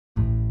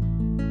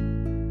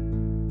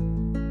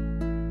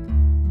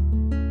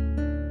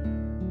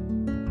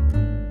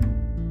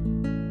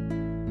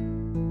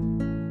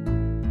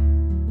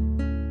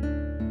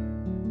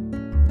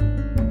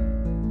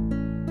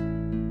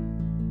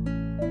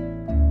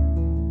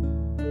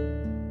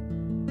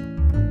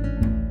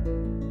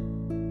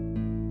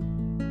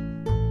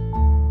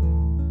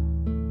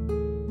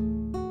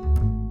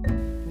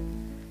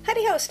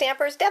Hello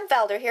Stampers, Deb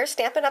Valder here,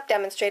 Stampin' Up!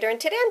 Demonstrator, and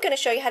today I'm going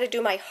to show you how to do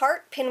my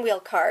heart pinwheel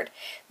card.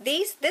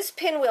 This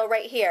pinwheel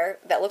right here,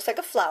 that looks like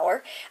a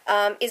flower,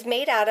 is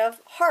made out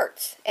of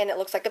hearts, and it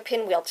looks like a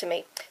pinwheel to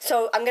me.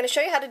 So I'm going to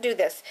show you how to do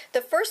this.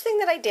 The first thing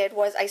that I did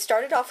was I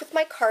started off with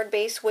my card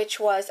base, which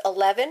was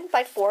 11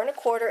 by 4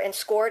 1/4 and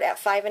scored at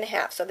 5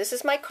 1/2. So this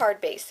is my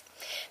card base.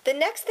 The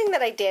next thing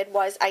that I did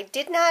was I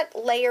did not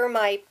layer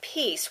my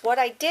piece. What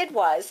I did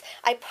was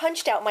I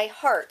punched out my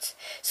hearts.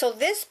 So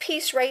this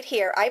piece right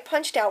here, I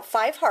punched out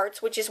 5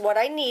 hearts, which is what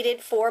I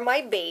needed for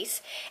my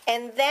base.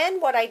 And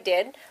then what I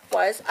did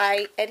was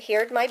I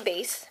adhered my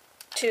base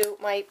to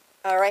my,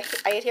 I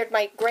adhered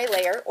my gray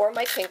layer or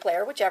my pink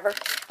layer, whichever.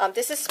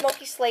 This is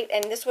Smoky Slate,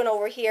 and this one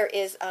over here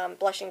is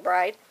Blushing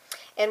Bride.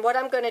 And what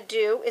I'm going to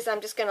do is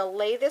I'm just going to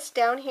lay this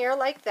down here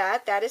like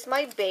that. That is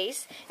my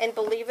base. And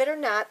believe it or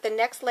not, the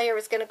next layer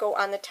is going to go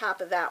on the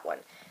top of that one.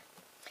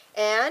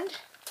 And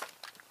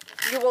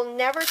you will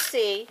never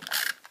see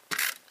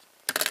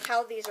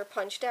how these are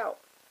punched out.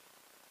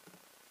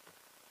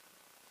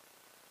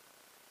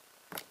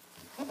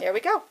 There we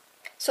go.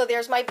 So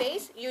there's my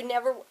base. You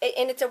never,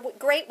 and it's a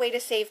great way to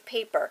save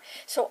paper.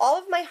 So all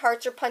of my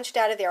hearts are punched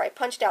out of there. I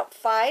punched out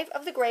 5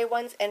 of the gray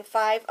ones and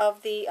 5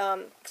 of the,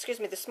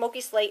 the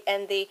Smoky Slate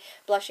and the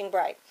Blushing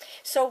Bride.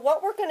 So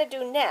what we're going to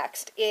do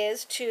next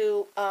is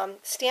to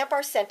stamp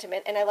our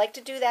sentiment, and I like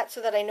to do that so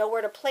that I know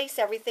where to place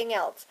everything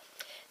else.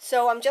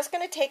 So I'm just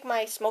going to take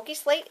my Smoky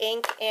Slate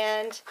ink,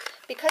 and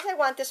because I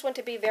want this one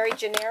to be very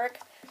generic,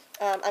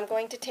 I'm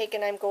going to take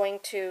and I'm going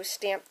to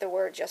stamp the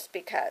word just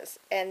because.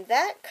 And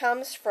that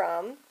comes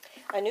from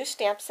a new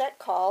stamp set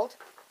called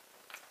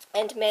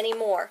And Many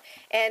More.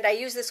 And I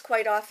use this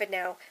quite often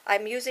now.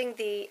 I'm using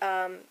the,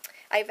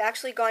 I've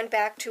actually gone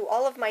back to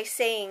all of my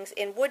sayings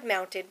in wood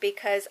mounted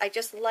because I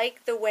just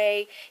like the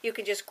way you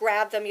can just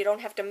grab them. You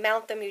don't have to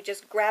mount them. You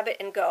just grab it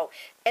and go.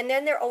 And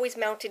then they're always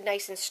mounted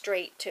nice and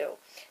straight too.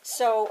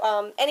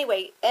 So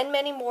anyway, And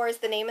Many More is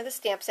the name of the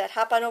stamp set.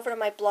 Hop on over to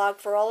my blog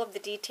for all of the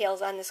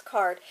details on this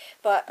card,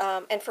 but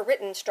and for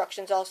written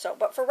instructions also.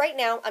 But for right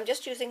now, I'm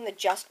just using the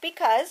Just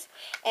Because,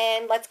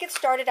 and let's get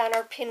started on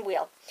our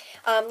pinwheel.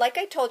 Like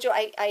I told you,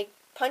 I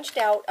punched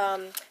out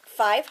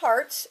 5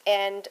 hearts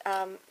and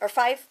or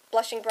 5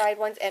 Blushing Bride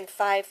ones and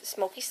 5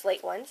 Smoky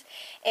Slate ones,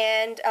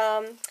 and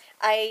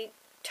I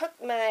took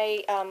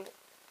my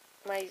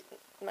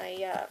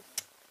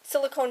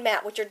silicone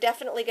mat, which you're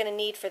definitely going to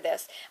need for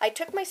this. I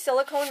took my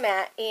silicone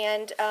mat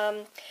and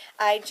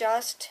I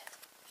just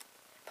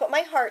put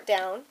my heart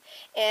down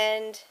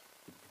and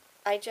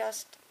I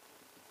just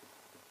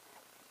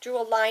drew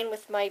a line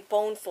with my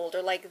bone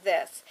folder like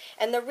this.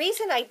 And the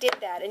reason I did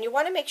that, and you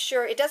want to make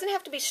sure it doesn't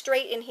have to be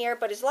straight in here,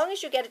 but as long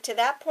as you get it to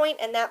that point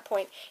and that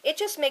point, it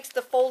just makes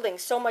the folding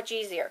so much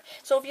easier.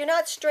 So if you're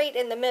not straight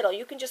in the middle,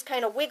 you can just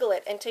kind of wiggle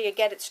it until you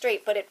get it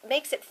straight, but it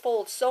makes it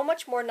fold so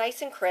much more nice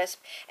and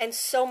crisp and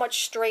so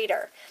much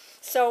straighter.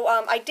 So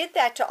I did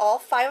that to all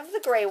 5 of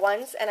the gray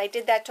ones, and I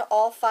did that to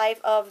all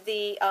 5 of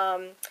the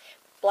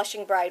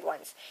Blushing Bride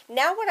ones.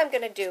 Now what I'm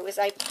going to do is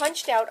I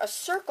punched out a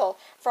circle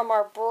from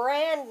our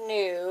brand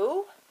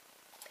new,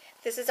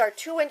 this is our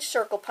 2-inch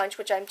circle punch,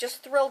 which I'm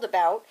just thrilled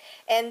about,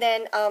 and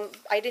then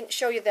I didn't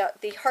show you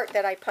the heart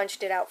that I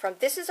punched it out from.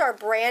 This is our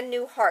brand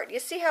new heart. You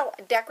see how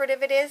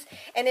decorative it is?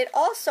 And it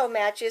also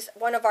matches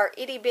one of our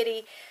itty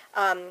bitty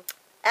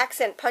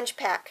accent punch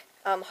pack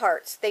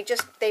hearts. They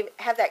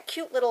have that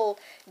cute little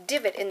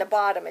divot in the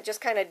bottom. It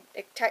just kind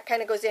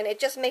of goes in. It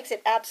just makes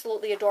it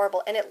absolutely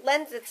adorable, and it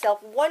lends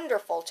itself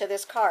wonderful to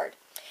this card.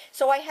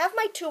 So I have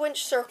my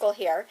 2-inch circle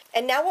here,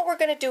 and now what we're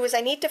going to do is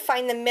I need to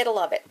find the middle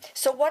of it.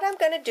 So what I'm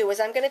going to do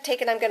is I'm going to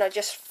take and I'm going to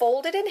just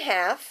fold it in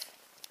half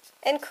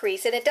and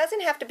crease, and it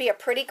doesn't have to be a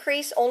pretty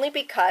crease only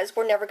because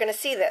we're never going to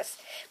see this,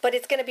 but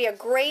it's going to be a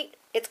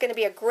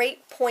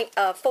great point,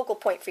 focal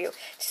point for you.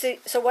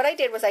 So what I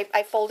did was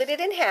I folded it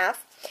in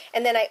half,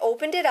 and then I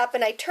opened it up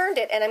and I turned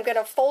it, and I'm going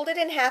to fold it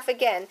in half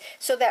again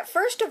so that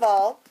first of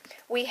all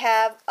we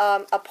have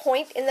a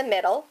point in the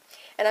middle,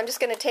 and I'm just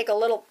going to take a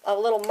little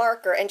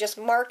marker and just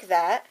mark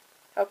that.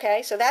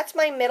 Okay, so that's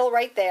my middle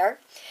right there.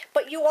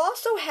 But you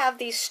also have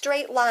these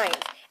straight lines,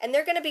 and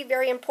they're going to be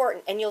very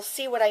important, and you'll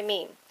see what I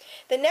mean.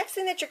 The next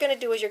thing that you're going to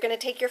do is you're going to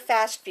take your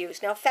Fast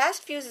Fuse. Now,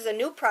 Fast Fuse is a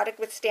new product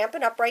with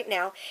Stampin' Up! Right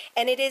now,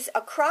 and it is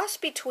a cross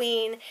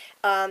between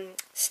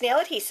snail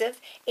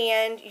adhesive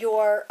and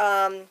your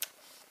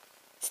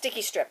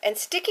sticky strip. And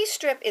sticky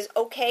strip is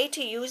okay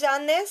to use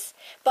on this,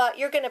 but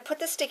you're going to put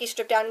the sticky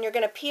strip down and you're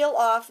going to peel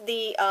off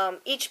the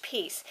each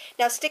piece.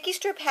 Now, sticky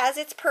strip has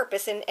its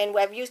purpose, and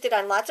I've used it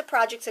on lots of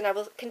projects, and I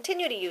will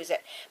continue to use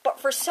it. But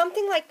for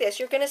something like this,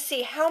 you're going to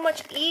see how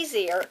much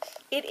easier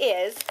it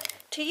is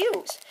to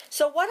use.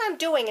 So what I'm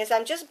doing is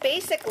I'm just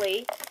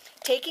basically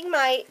taking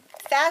my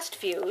Fast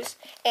Fuse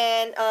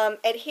and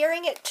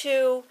adhering it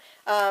to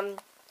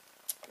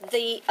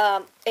the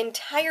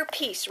entire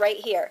piece right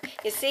here.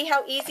 You see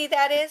how easy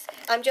that is?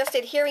 I'm just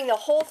adhering the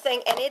whole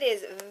thing, and it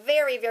is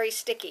very, very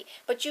sticky.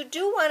 But you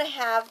do want to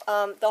have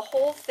the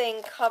whole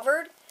thing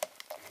covered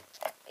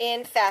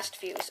in Fast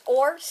Fuse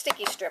or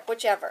sticky strip,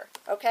 whichever,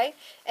 okay?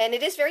 And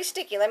it is very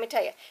sticky, let me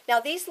tell you. Now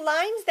these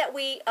lines that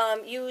we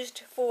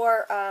used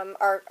for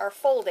our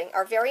folding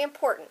are very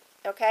important,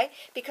 okay?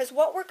 Because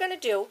what we're going to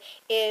do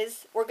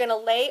is we're going to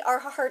lay our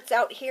hearts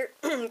out here,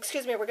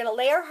 excuse me, we're going to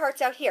lay our hearts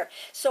out here.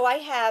 So I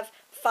have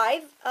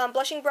 5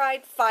 Blushing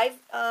Bride, 5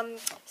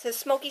 says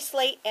Smoky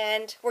Slate,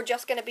 and we're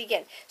just going to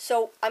begin.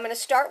 So I'm going to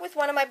start with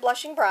one of my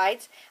Blushing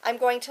Brides. I'm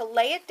going to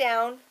lay it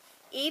down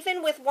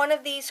even with one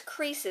of these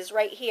creases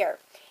right here,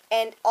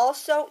 and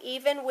also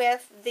even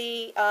with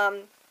the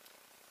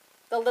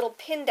little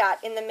pin dot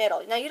in the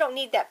middle. Now you don't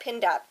need that pin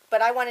dot,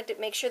 but I wanted to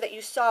make sure that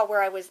you saw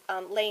where I was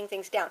laying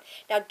things down.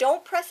 Now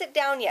don't press it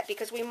down yet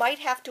because we might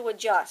have to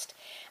adjust.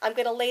 I'm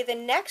going to lay the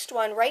next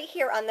one right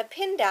here on the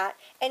pin dot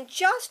and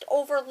just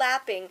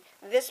overlapping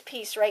this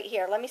piece right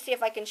here. Let me see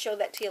if I can show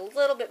that to you a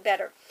little bit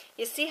better.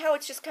 You see how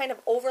it's just kind of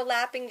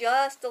overlapping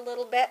just a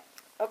little bit?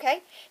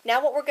 Okay,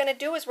 now what we're going to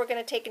do is we're going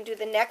to take and do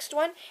the next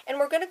one, and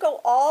we're going to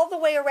go all the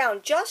way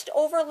around, just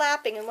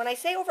overlapping. And when I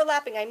say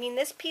overlapping, I mean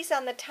this piece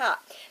on the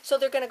top. So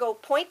they're going to go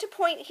point to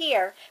point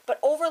here, but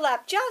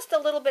overlap just a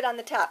little bit on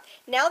the top.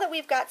 Now that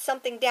we've got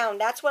something down,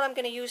 that's what I'm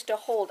going to use to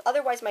hold.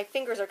 Otherwise, my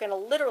fingers are going to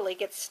literally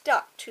get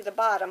stuck to the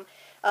bottom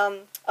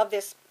of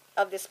this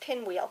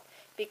pinwheel,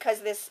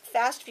 because this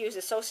Fast Fuse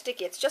is so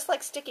sticky. It's just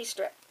like sticky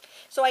strip.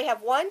 So I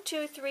have 1,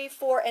 2, 3,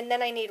 4, and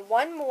then I need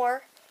one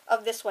more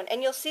of this one.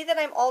 And you'll see that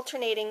I'm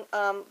alternating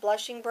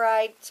Blushing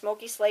Bride,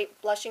 Smoky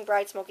Slate, Blushing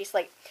Bride, Smoky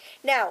Slate.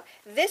 Now,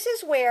 this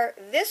is where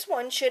this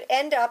one should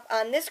end up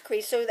on this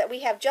crease so that we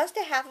have just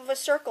a half of a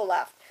circle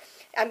left.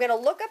 I'm going to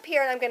look up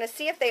here and I'm going to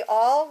see if they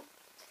all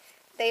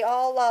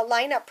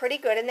line up pretty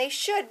good, and they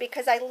should,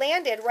 because I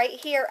landed right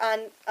here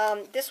on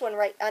this one,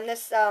 right on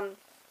this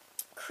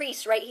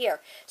crease right here.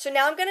 So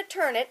now I'm going to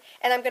turn it,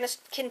 and I'm going to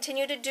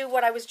continue to do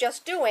what I was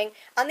just doing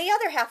on the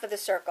other half of the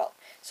circle.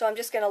 So I'm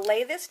just going to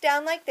lay this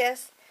down like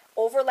this,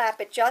 overlap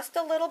it just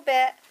a little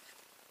bit,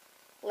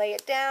 lay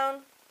it down,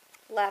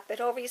 lap it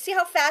over. You see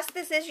how fast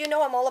this is? You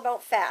know I'm all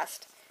about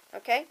fast.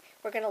 Okay?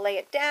 We're going to lay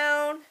it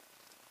down.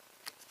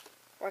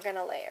 We're going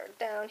to lay it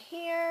down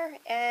here,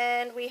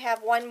 and we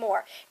have one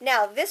more.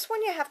 Now, this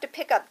one you have to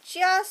pick up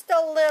just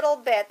a little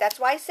bit. That's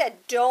why I said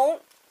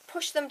don't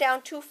push them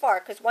down too far,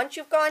 because once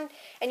you've gone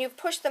and you've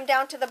pushed them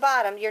down to the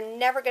bottom, you're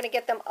never going to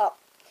get them up,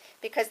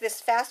 because this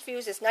Fast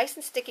Fuse is nice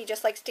and sticky,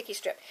 just like sticky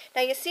strip.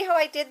 Now you see how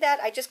I did that?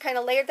 I just kind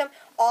of layered them.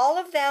 All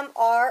of them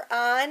are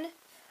on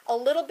a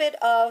little bit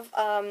of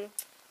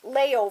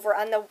layover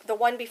on the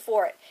one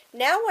before it.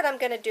 Now what I'm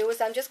going to do is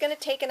I'm just going to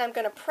take and I'm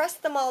going to press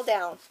them all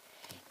down.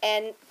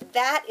 And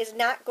that is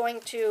not going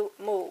to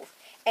move.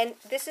 And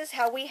this is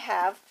how we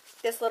have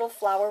this little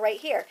flower right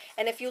here.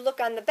 And if you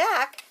look on the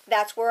back,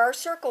 that's where our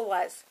circle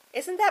was.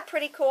 Isn't that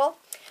pretty cool?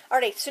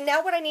 Alright, so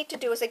now what I need to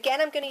do is, again,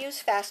 I'm going to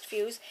use Fast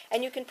Fuse,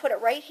 and you can put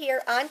it right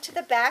here onto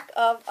the back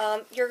of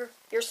your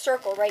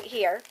circle right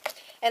here.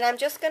 And I'm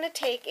just going to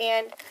take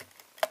and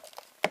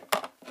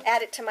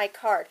add it to my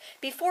card.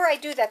 Before I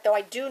do that, though,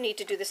 I do need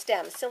to do the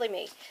stems. Silly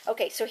me.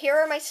 Okay, so here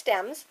are my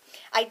stems.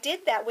 I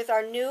did that with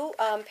our new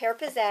Pear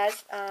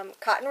Pizzazz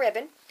cotton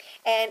ribbon,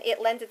 and it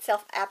lends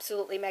itself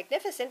absolutely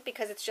magnificent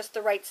because it's just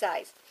the right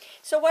size.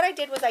 So what I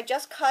did was I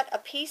just cut a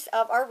piece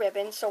of our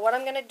ribbon. So what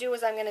I'm going to do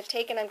is I'm going to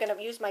take and I'm going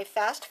to use my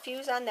Fast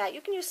Fuse on that. You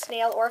can use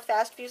snail or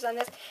Fast Fuse on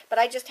this, but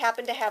I just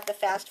happen to have the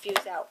Fast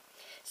Fuse out.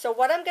 So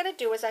what I'm going to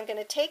do is I'm going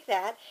to take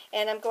that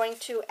and I'm going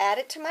to add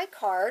it to my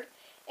card.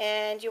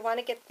 And you want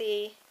to get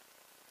the,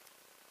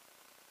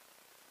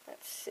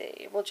 let's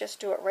see, we'll just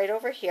do it right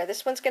over here.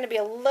 This one's going to be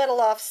a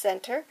little off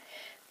center,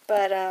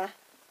 but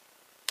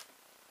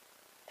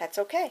that's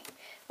okay.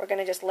 We're going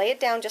to just lay it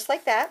down just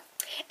like that.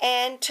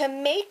 And to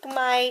make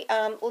my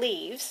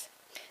leaves,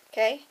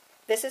 okay,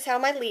 this is how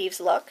my leaves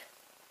look.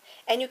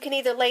 And you can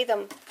either lay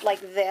them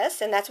like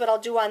this, and that's what I'll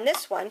do on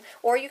this one,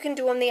 or you can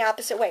do them the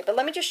opposite way. But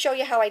let me just show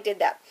you how I did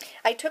that.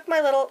 I took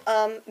my little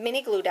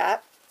mini glue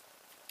dot,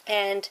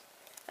 and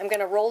I'm going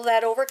to roll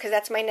that over because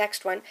that's my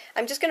next one.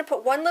 I'm just going to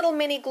put one little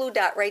mini glue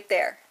dot right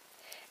there.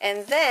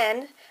 And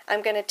then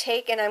I'm going to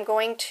take and I'm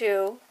going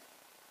to,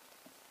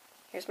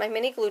 here's my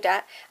mini glue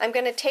dot, I'm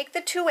going to take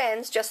the two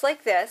ends just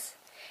like this,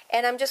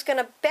 and I'm just going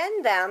to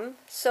bend them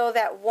so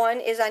that one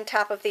is on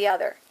top of the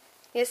other.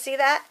 You see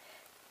that?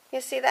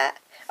 You see that?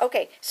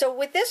 Okay, so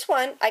with this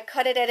one, I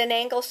cut it at an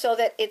angle so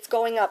that it's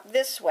going up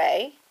this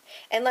way.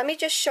 And let me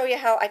just show you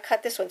how I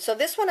cut this one. So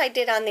this one I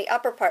did on the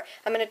upper part.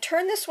 I'm going to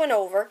turn this one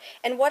over,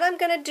 and what I'm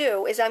going to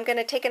do is I'm going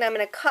to take and I'm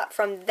going to cut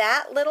from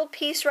that little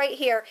piece right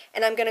here,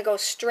 and I'm going to go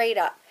straight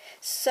up.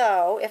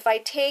 So if I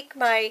take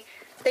my,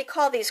 they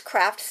call these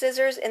craft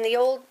scissors. In the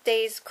old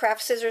days,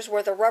 craft scissors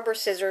were the rubber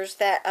scissors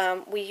that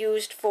we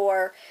used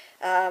for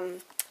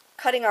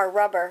cutting our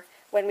rubber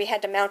when we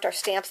had to mount our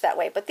stamps that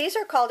way. But these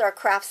are called our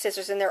craft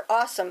scissors, and they're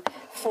awesome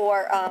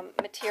for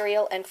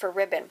material and for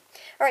ribbon.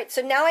 All right,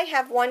 so now I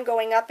have one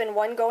going up and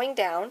one going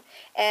down,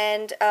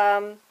 and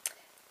let's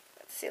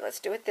see,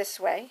 let's do it this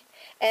way.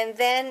 And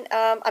then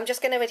I'm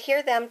just going to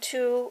adhere them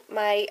to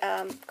my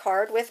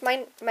card with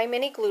my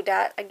mini glue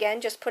dot. Again,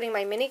 just putting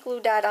my mini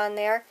glue dot on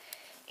there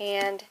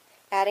and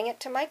adding it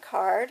to my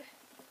card.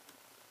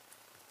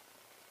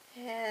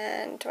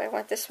 And do I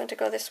want this one to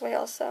go this way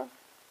also?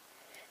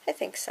 I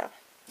think so.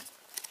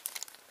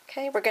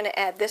 Okay, we're going to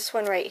add this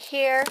one right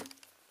here.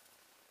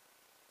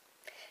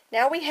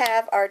 Now we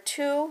have our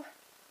two,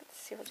 let's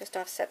see, we'll just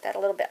offset that a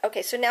little bit.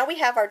 Okay, so now we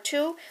have our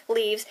two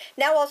leaves.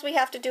 Now all we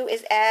have to do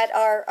is add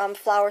our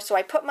flower. So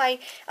I put my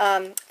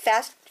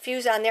fast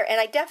fuse on there, and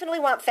I definitely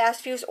want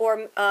fast fuse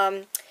or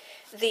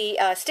the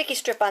sticky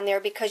strip on there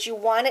because you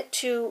want it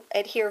to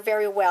adhere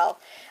very well.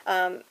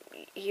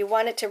 You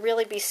want it to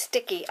really be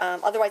sticky,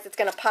 otherwise it's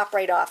going to pop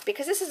right off.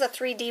 Because this is a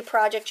 3D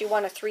project, you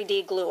want a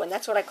 3D glue, and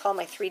that's what I call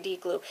my 3D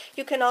glue.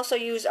 You can also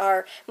use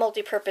our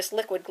multi-purpose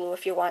liquid glue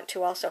if you want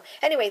to also.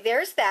 Anyway,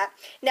 there's that.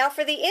 Now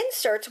for the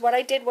inserts, what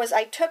I did was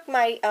I took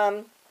my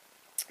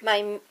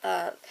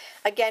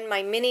again,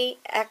 my mini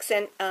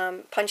accent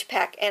punch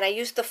pack, and I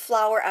used the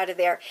flower out of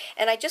there.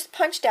 And I just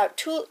punched out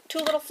two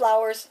little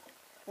flowers,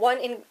 one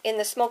in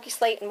the Smoky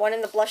Slate and one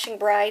in the Blushing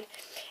Bride.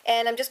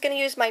 And I'm just going to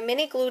use my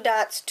mini glue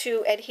dots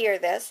to adhere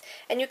this.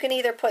 And you can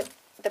either put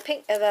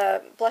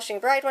the Blushing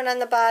Bride one on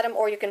the bottom,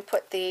 or you can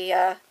put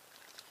the,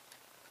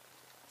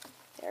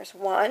 there's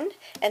one.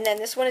 And then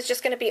this one is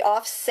just going to be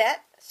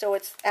offset, so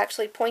it's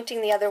actually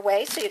pointing the other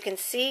way, so you can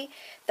see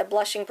the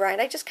Blushing Bride.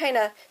 I just kind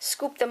of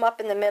scoop them up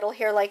in the middle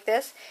here like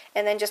this,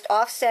 and then just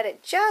offset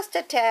it just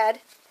a tad.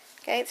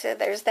 Okay, so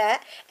there's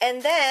that.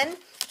 And then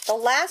the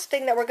last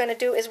thing that we're going to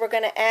do is we're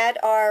going to add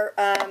our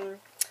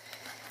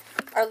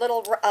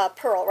little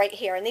pearl right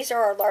here, and these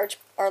are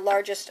our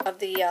largest of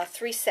the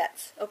 3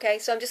 sets. Okay,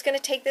 so I'm just going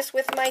to take this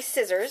with my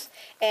scissors,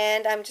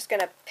 and I'm just going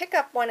to pick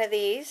up one of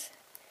these,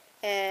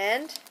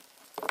 and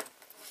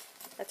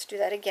let's do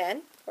that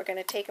again. We're going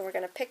to take and we're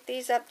going to pick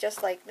these up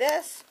just like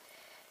this,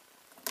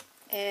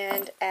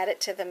 and add it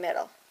to the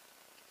middle.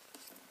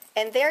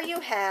 And there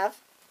you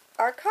have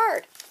our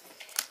card.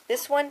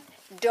 This one,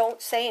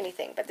 don't say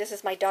anything, but this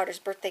is my daughter's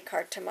birthday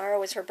card.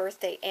 Tomorrow is her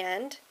birthday,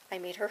 and I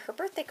made her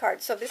birthday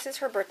card. So this is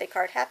her birthday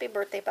card. Happy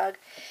birthday, Bug.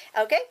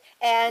 Okay,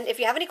 and if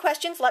you have any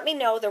questions, let me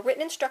know. The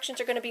written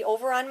instructions are going to be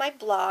over on my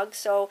blog,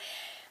 so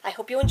I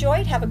hope you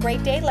enjoyed. Have a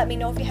great day. Let me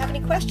know if you have any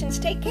questions.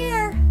 Take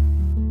care.